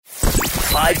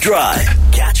5 Drive.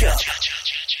 Catch up.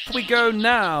 We go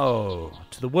now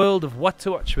to the world of What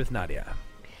to Watch with Nadia.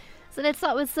 So let's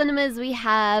start with cinemas. We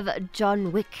have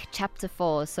John Wick Chapter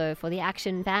 4. So for the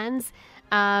action fans,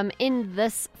 in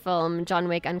this film, John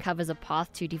Wick uncovers a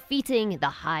path to defeating the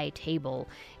High Table.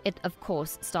 It, of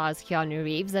course, stars Keanu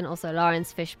Reeves and also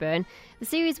Lawrence Fishburne. The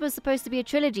series was supposed to be a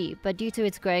trilogy, but due to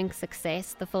its growing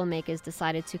success, the filmmakers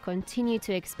decided to continue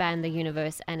to expand the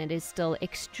universe, and it is still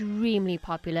extremely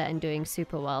popular and doing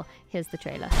super well. Here's the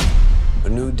trailer. A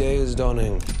new day is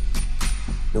dawning.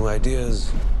 New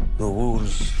ideas, new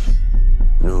rules,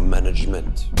 new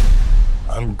management.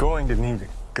 I'm going to need a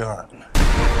gun.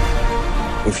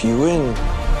 If you win,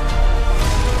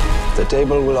 the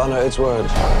table will honor its word.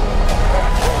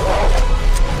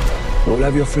 You will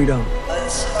have your freedom.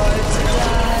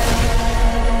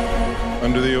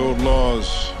 Under the old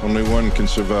laws, only one can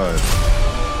survive.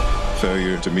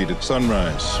 Failure to meet at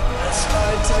sunrise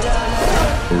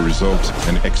will result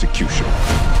in execution.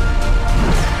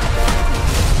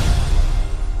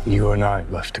 You and I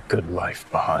left a good life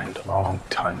behind a long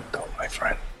time ago, my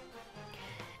friend.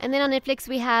 And then on Netflix,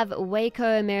 we have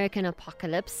Waco American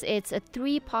Apocalypse. It's a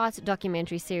 3-part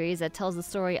documentary series that tells the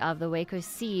story of the Waco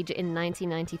siege in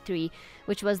 1993,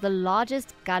 which was the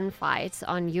largest gunfight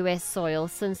on U.S. soil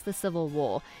since the Civil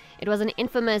War. It was an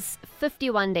infamous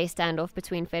 51-day standoff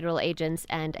between federal agents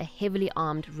and a heavily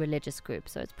armed religious group.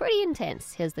 So it's pretty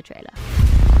intense. Here's the trailer.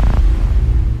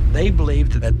 They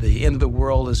believed that the end of the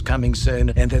world is coming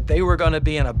soon and that they were going to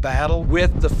be in a battle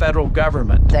with the federal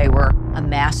government. They were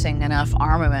amassing enough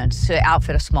armament to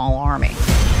outfit a small army.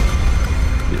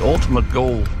 The ultimate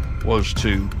goal was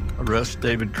to arrest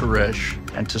David Koresh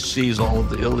and to seize all of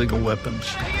the illegal weapons.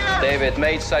 David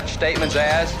made such statements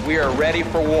as, "We are ready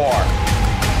for war."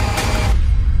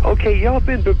 Okay, y'all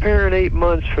been preparing 8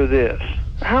 months for this.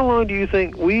 How long do you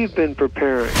think we've been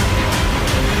preparing?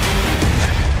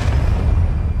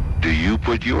 Do you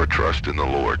put your trust in the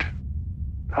Lord?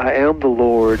 I am the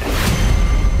Lord.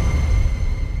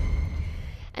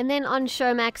 And then on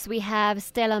Showmax, we have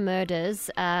Stellar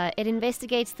Murders. It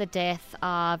investigates the death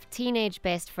of teenage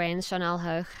best friends Chanel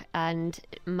Hoog and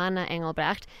Manna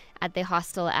Engelbrecht at their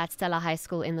hostel at Stella High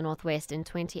School in the Northwest in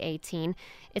 2018.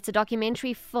 It's a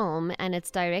documentary film, and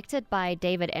it's directed by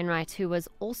David Enright, who was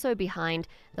also behind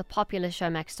the popular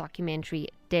Showmax documentary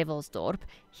Devilsdorp.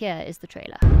 Here is the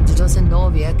trailer. Dit was 'n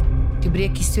naweek, toe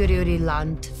breek die storie oor die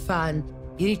land van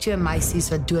hierdie 2 meisies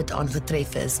wat dood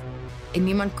aangetref is. En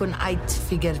niemand kon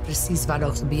uitfigure presies wat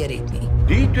daar gebeur het nie.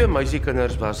 Die 2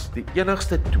 meisiekinders was die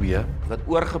enigste 2 wat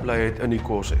oorgebly het in die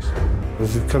koshuis.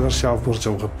 As die kinders selfmoord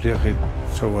sou gepleeg het,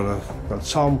 sou hulle dat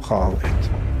saamgehang het.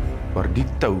 Maar die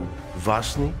tou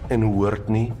was nie en hoort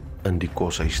nie in die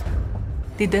koshuis nie.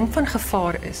 Die ding van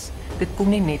gevaar is, dit kom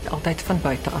nie net altyd van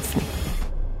buite af nie.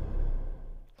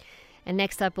 And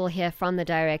next up, we'll hear from the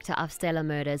director of Stellar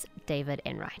Murders, David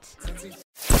Enright.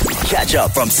 Catch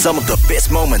up from some of the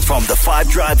best moments from the 5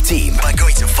 Drive team by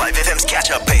going to 5FM's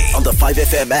catch-up page on the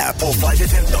 5FM app or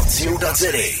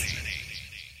 5FM.co.za.